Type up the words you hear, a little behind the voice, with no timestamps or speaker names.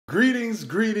Greetings,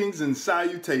 greetings, and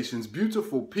salutations,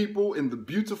 beautiful people in the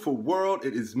beautiful world.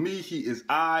 It is me, he is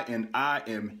I, and I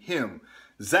am him.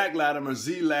 Zach Latimer,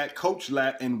 Z-Lat, Coach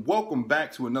Lat, and welcome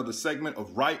back to another segment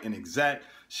of Right and Exact.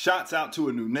 Shots out to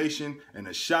a new nation, and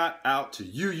a shot out to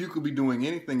you. You could be doing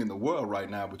anything in the world right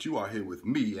now, but you are here with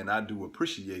me, and I do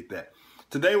appreciate that.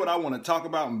 Today, what I want to talk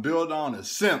about and build on is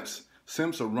simps.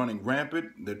 Simps are running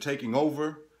rampant. They're taking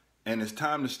over, and it's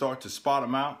time to start to spot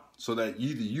them out, so that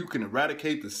either you can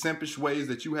eradicate the simpish ways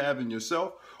that you have in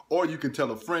yourself, or you can tell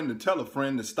a friend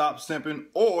to stop simping,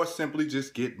 or simply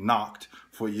just get knocked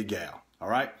for your gal. All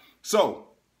right? So,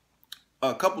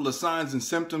 a couple of signs and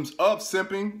symptoms of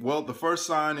simping. Well, the first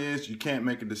sign is you can't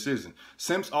make a decision.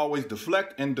 Simps always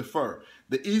deflect and defer.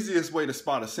 The easiest way to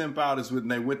spot a simp out is when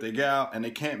they're with their gal and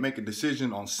they can't make a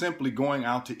decision on simply going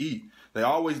out to eat. They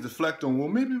always deflect on, well,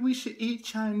 maybe we should eat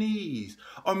Chinese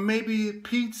or maybe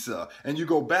pizza. And you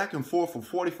go back and forth for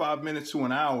 45 minutes to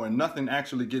an hour and nothing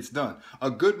actually gets done.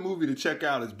 A good movie to check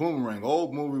out is Boomerang,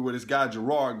 old movie where this guy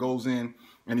Gerard goes in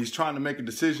and he's trying to make a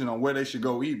decision on where they should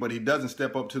go eat, but he doesn't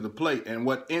step up to the plate. And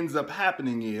what ends up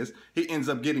happening is he ends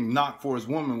up getting knocked for his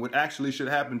woman, what actually should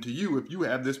happen to you if you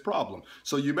have this problem.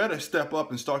 So you better step up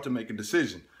and start to make a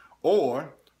decision.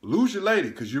 Or lose your lady,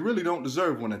 because you really don't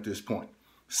deserve one at this point.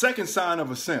 Second sign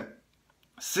of a simp.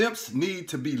 Simps need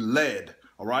to be led,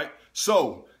 all right?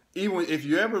 So even if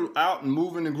you're ever out and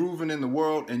moving and grooving in the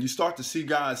world and you start to see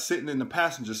guys sitting in the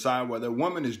passenger side where their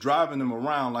woman is driving them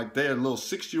around like they're a little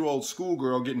 6-year-old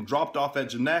schoolgirl getting dropped off at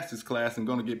gymnastics class and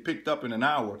going to get picked up in an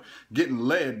hour, getting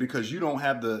led because you don't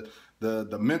have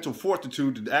the mental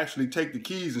fortitude to actually take the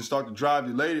keys and start to drive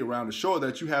your lady around to show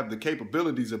that you have the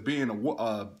capabilities of being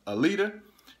a leader,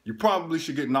 you probably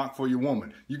should get knocked for your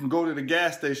woman. You can go to the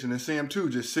gas station and see them too,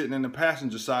 just sitting in the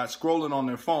passenger side, scrolling on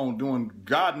their phone, doing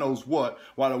God knows what,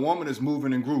 while the woman is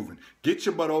moving and grooving. Get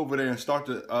your butt over there and start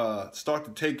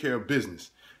to take care of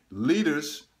business.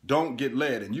 Leaders don't get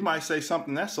led. And you might say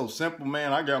something that's so simple,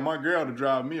 man. I got my girl to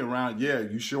drive me around. Yeah,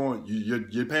 you showing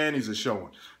your panties are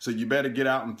showing. So you better get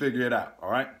out and figure it out.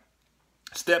 All right.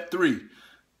 Step 3.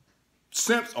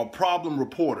 Simps are problem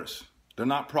reporters. They're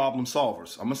not problem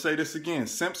solvers. I'm going to say this again.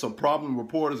 Simps are problem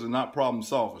reporters and not problem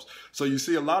solvers. So you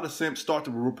see a lot of simps start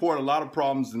to report a lot of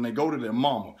problems and they go to their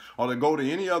mama or they go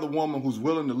to any other woman who's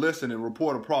willing to listen and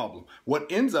report a problem. What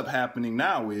ends up happening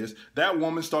now is that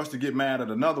woman starts to get mad at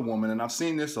another woman. And I've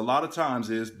seen this a lot of times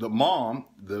is the mom,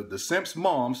 the simp's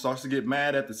mom starts to get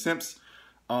mad at the simp's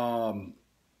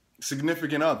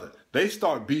significant other. They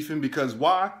start beefing because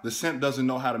why? The simp doesn't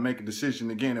know how to make a decision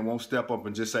again and won't step up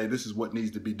and just say this is what needs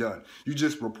to be done. You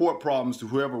just report problems to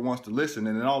whoever wants to listen,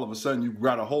 and then all of a sudden you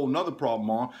got a whole nother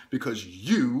problem on because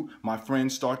you, my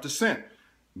friend, start to simp.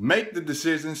 Make the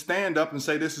decision, stand up and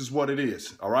say this is what it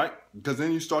is, all right? Because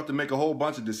then you start to make a whole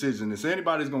bunch of decisions. If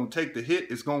anybody's going to take the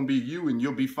hit, it's going to be you and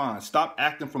you'll be fine. Stop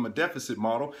acting from a deficit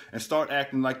model and start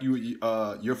acting like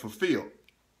you're fulfilled.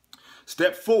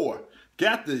 Step 4.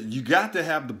 You got to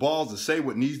have the balls to say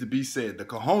what needs to be said, the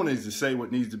cojones to say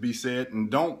what needs to be said,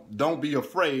 and don't be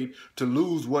afraid to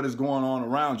lose what is going on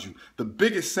around you. The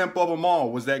biggest simp of them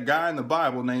all was that guy in the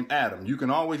Bible named Adam. You can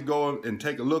always go and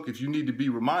take a look if you need to be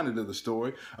reminded of the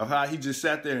story of how he just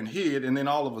sat there and hid and then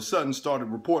all of a sudden started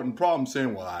reporting problems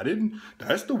saying, well, I didn't,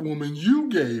 that's the woman you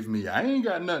gave me. I ain't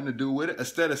got nothing to do with it.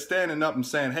 Instead of standing up and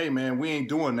saying, hey man, we ain't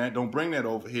doing that. Don't bring that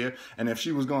over here. And if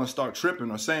she was going to start tripping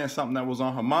or saying something that was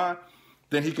on her mind,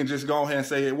 then he can just go ahead and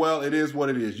say, well, it is what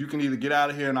it is. You can either get out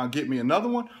of here and I'll get me another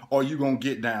one, or you're going to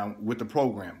get down with the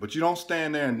program. But you don't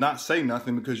stand there and not say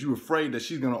nothing because you're afraid that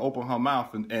she's going to open her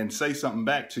mouth and say something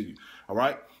back to you. All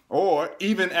right. Or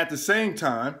even at the same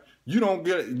time, you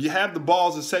have the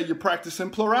balls to say you're practicing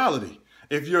plurality.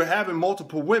 If you're having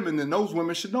multiple women, then those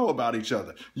women should know about each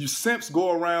other. You simps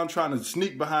go around trying to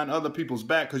sneak behind other people's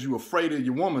back because you're afraid of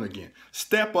your woman again.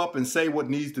 Step up and say what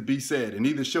needs to be said. And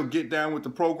either she'll get down with the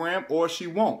program or she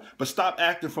won't. But stop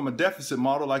acting from a deficit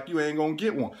model like you ain't going to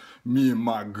get one. Me and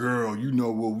my girl, you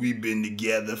know what, we've been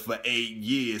together for 8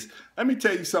 years. Let me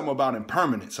tell you something about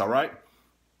impermanence, all right?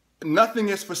 Nothing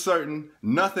is for certain.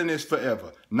 Nothing is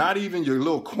forever. Not even your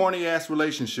little corny ass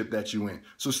relationship that you in.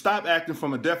 So stop acting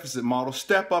from a deficit model.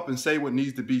 Step up and say what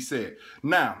needs to be said.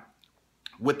 Now,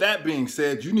 with that being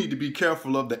said, you need to be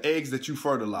careful of the eggs that you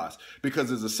fertilize, because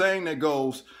there's a saying that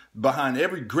goes, behind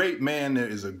every great man, there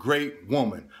is a great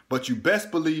woman. But you best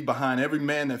believe behind every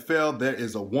man that fell, there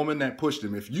is a woman that pushed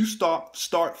him. If you start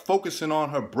focusing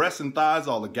on her breasts and thighs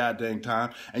all the goddamn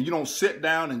time, and you don't sit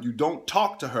down and you don't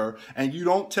talk to her, and you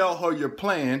don't tell her your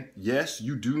plan, yes,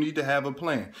 you do need to have a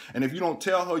plan. And if you don't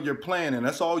tell her your plan, and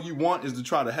that's all you want is to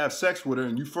try to have sex with her,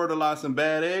 and you fertilize some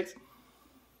bad eggs,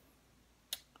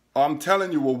 I'm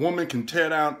telling you, a woman can tear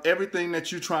down everything that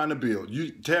you're trying to build.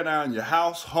 You tear down your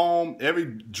house, home, every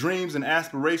dreams and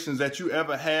aspirations that you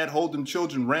ever had, hold them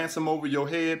children ransom over your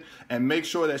head, and make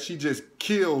sure that she just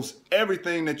kills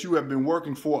everything that you have been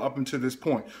working for up until this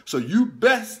point. So you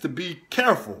best to be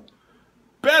careful.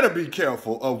 Better be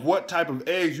careful of what type of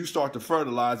eggs you start to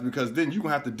fertilize, because then you're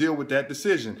going to have to deal with that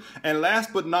decision. And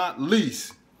last but not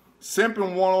least,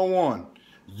 simping 101.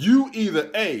 You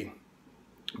either A,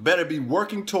 better be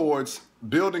working towards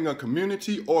building a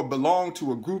community or belong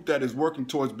to a group that is working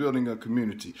towards building a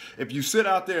community. If you sit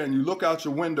out there and you look out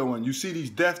your window and you see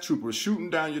these death troopers shooting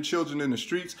down your children in the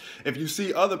streets, if you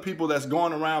see other people that's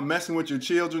going around messing with your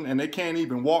children and they can't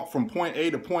even walk from point A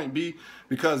to point B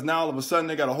because now all of a sudden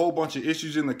they got a whole bunch of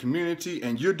issues in the community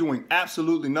and you're doing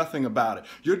absolutely nothing about it.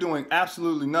 You're doing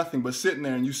absolutely nothing but sitting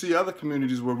there, and you see other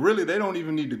communities where really they don't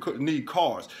even need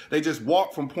cars. They just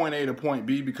walk from point A to point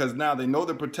B because now they know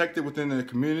they're protected within their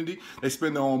community. They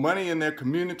spend their own money in their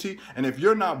community. And if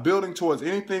you're not building towards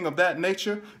anything of that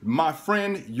nature, my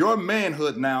friend, your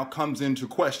manhood now comes into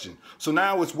question. So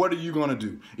now it's, what are you going to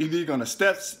do? Either you're going to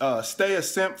stay a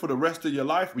simp for the rest of your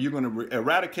life, or you're going to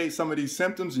eradicate some of these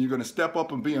symptoms and you're going to step up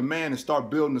and be a man and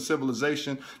start building a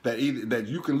civilization that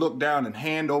you can look down and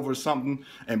hand over something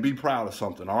and be proud of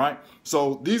something. All right.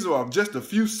 So these are just a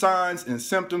few signs and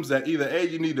symptoms that either A,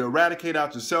 you need to eradicate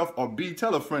out yourself, or B,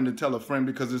 tell a friend to tell a friend,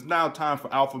 because it's now time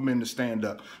for alpha men to stand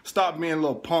up. Stop being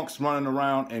little punks running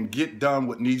around and get done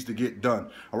what needs to get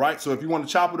done. All right. So if you want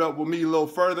to chop it up with me a little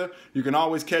further, you can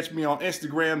always catch me on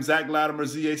Instagram, Zach Latimer,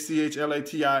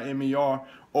 ZACHLATIMER,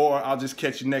 or I'll just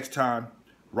catch you next time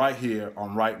right here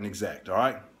on Right and Exact. All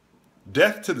right.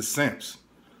 Death to the simps.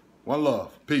 One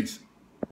love. Peace.